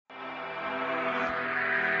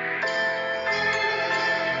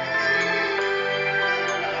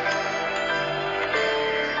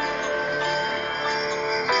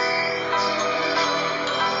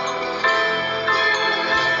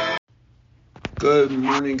Good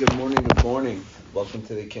morning, good morning, good morning. Welcome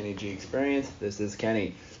to the Kenny G Experience. This is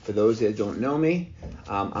Kenny. For those that don't know me,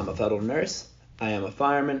 I'm a federal nurse. I am a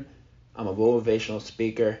fireman. I'm a motivational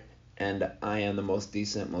speaker. And I am the most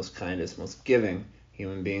decent, most kindest, most giving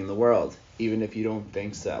human being in the world. Even if you don't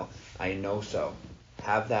think so, I know so.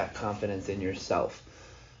 Have that confidence in yourself.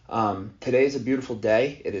 Today is a beautiful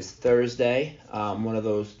day. It is Thursday, one of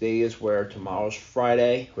those days where tomorrow's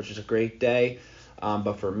Friday, which is a great day.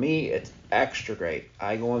 But for me, it's extra great.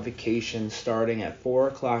 I go on vacation starting at 4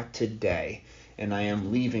 o'clock today, and I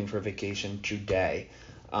am leaving for vacation today.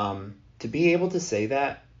 To be able to say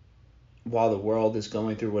that while the world is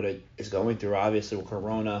going through what it is going through, obviously with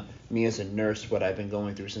Corona, me as a nurse, what I've been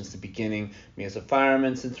going through since the beginning, me as a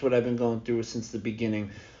fireman, since what I've been going through since the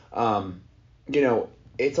beginning, you know,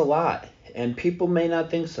 it's a lot. And people may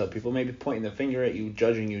not think so. People may be pointing the finger at you,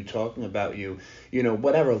 judging you, talking about you,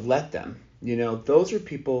 whatever, let them. Those are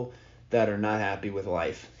people that are not happy with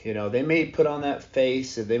life. They may put on that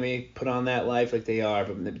face, they may put on that life like they are,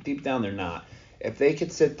 but deep down they're not. If they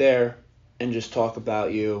could sit there and just talk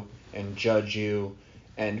about you and judge you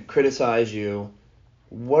and criticize you,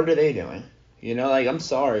 what are they doing? I'm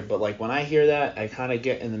sorry, but when I hear that, I kind of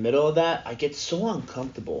get in the middle of that. I get so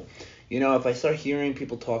uncomfortable. If I start hearing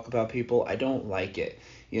people talk about people, I don't like it.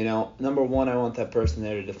 Number one, I want that person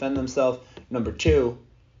there to defend themselves. Number two,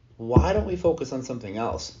 why don't we focus on something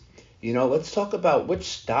else? Let's talk about which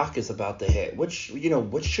stock is about to hit. Which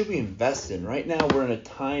should we invest in? Right now, we're in a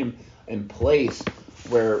time and place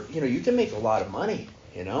where, you can make a lot of money.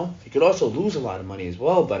 You could also lose a lot of money as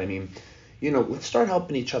well. But let's start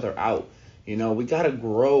helping each other out. We got to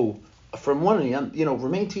grow from one another,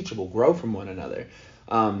 remain teachable, grow from one another.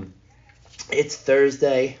 It's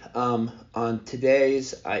Thursday. On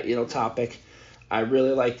today's, topic, I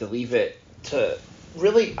really like to leave it to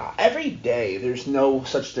really every day. There's no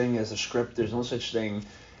such thing as a script. There's no such thing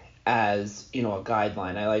as, a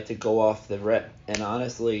guideline. I like to go off the rip, and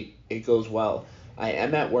honestly, it goes well. I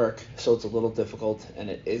am at work, so it's a little difficult, and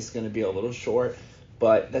it is going to be a little short,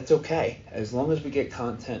 but that's okay. As long as we get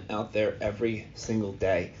content out there every single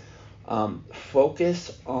day.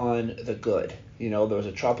 Focus on the good. There was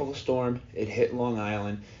a tropical storm. It hit Long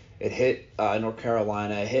Island. It hit North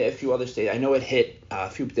Carolina. It hit a few other states. I know it hit a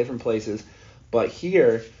few different places. But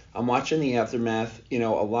here, I'm watching the aftermath. A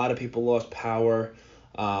lot of people lost power.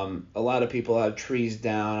 A lot of people had trees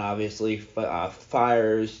down, obviously.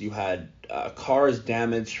 Fires. You had cars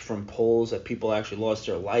damaged from poles that people actually lost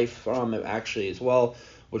their life from, actually, as well,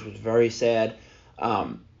 which was very sad.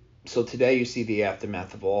 So today you see the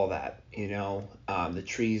aftermath of all that. The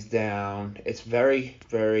trees down. It's very,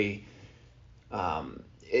 very.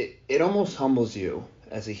 It almost humbles you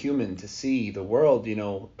as a human to see the world,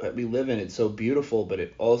 that we live in. It's so beautiful, but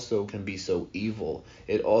it also can be so evil.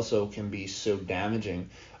 It also can be so damaging.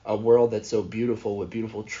 A world that's so beautiful with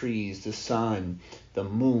beautiful trees, the sun, the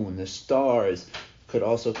moon, the stars could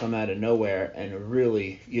also come out of nowhere and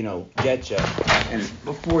really, get you. And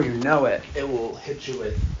before you know it, it will hit you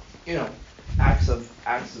with, acts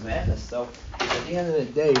of madness. So at the end of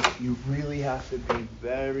the day, you really have to be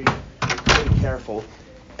very, very careful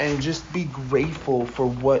and just be grateful for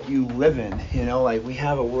what you live in. We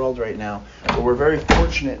have a world right now where we're very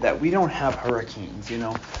fortunate that we don't have hurricanes.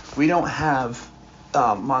 We don't have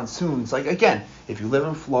monsoons. Again, if you live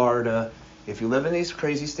in Florida, if you live in these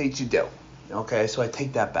crazy states, you do. Okay, so I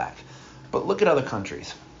take that back. But look at other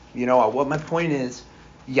countries. What my point is,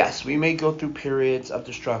 yes, we may go through periods of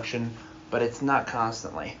destruction, but it's not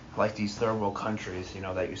constantly like these third world countries,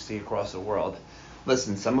 that you see across the world.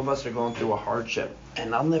 Listen, some of us are going through a hardship,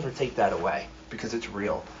 and I'll never take that away because it's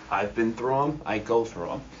real. I've been through them. I go through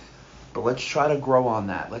them. But let's try to grow on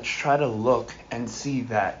that. Let's try to look and see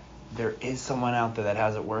that there is someone out there that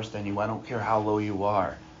has it worse than you. I don't care how low you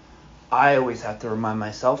are. I always have to remind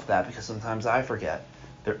myself that because sometimes I forget.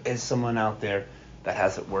 There is someone out there that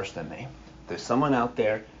has it worse than me. There's someone out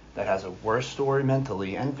there that has a worse story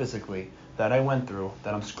mentally and physically that I went through,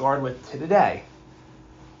 that I'm scarred with to today,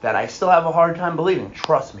 that I still have a hard time believing.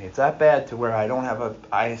 Trust me, it's that bad to where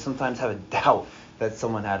I sometimes have a doubt that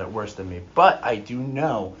someone had it worse than me. But I do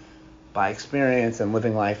know by experience and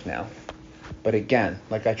living life now. But again,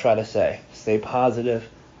 like I try to say, stay positive,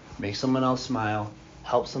 make someone else smile,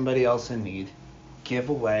 help somebody else in need, give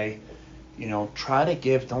away, try to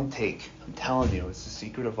give, don't take. I'm telling you, it's the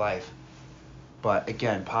secret of life. But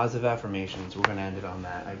again, positive affirmations, we're going to end it on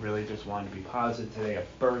that. I really just wanted to be positive today, a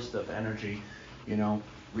burst of energy,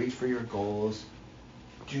 reach for your goals,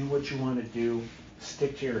 do what you want to do,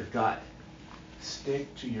 stick to your gut.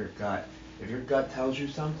 Stick to your gut. If your gut tells you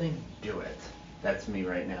something, do it. That's me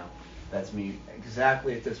right now. That's me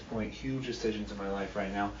exactly at this point. Huge decisions in my life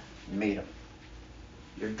right now. Made them.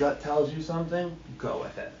 Your gut tells you something, go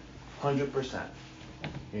with it. 100%.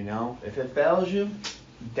 You know, if it fails you,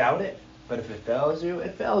 doubt it. But if it fails you,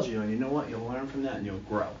 it fails you. And you know what? You'll learn from that and you'll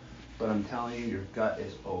grow. But I'm telling you, your gut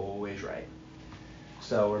is always right.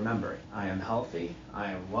 So remember, I am healthy,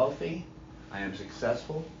 I am wealthy, I am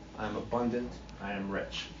successful, I am abundant, I am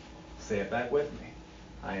rich. Say it back with me.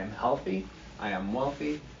 I am healthy, I am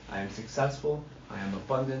wealthy, I am successful, I am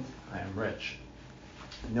abundant, I am rich.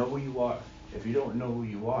 Know who you are. If you don't know who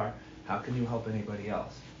you are, how can you help anybody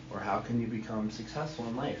else? Or how can you become successful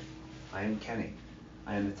in life? I am Kenny.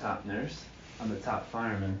 I am the top nurse, I'm the top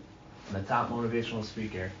fireman, I'm the top motivational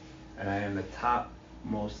speaker, and I am the top,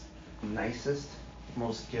 most nicest,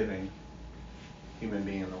 most giving human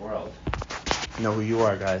being in the world. Know who you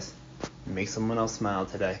are, guys. Make someone else smile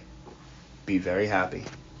today. Be very happy.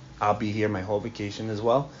 I'll be here my whole vacation as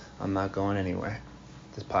well. I'm not going anywhere.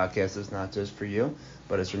 This podcast is not just for you,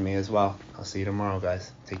 but it's for me as well. I'll see you tomorrow,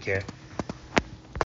 guys. Take care.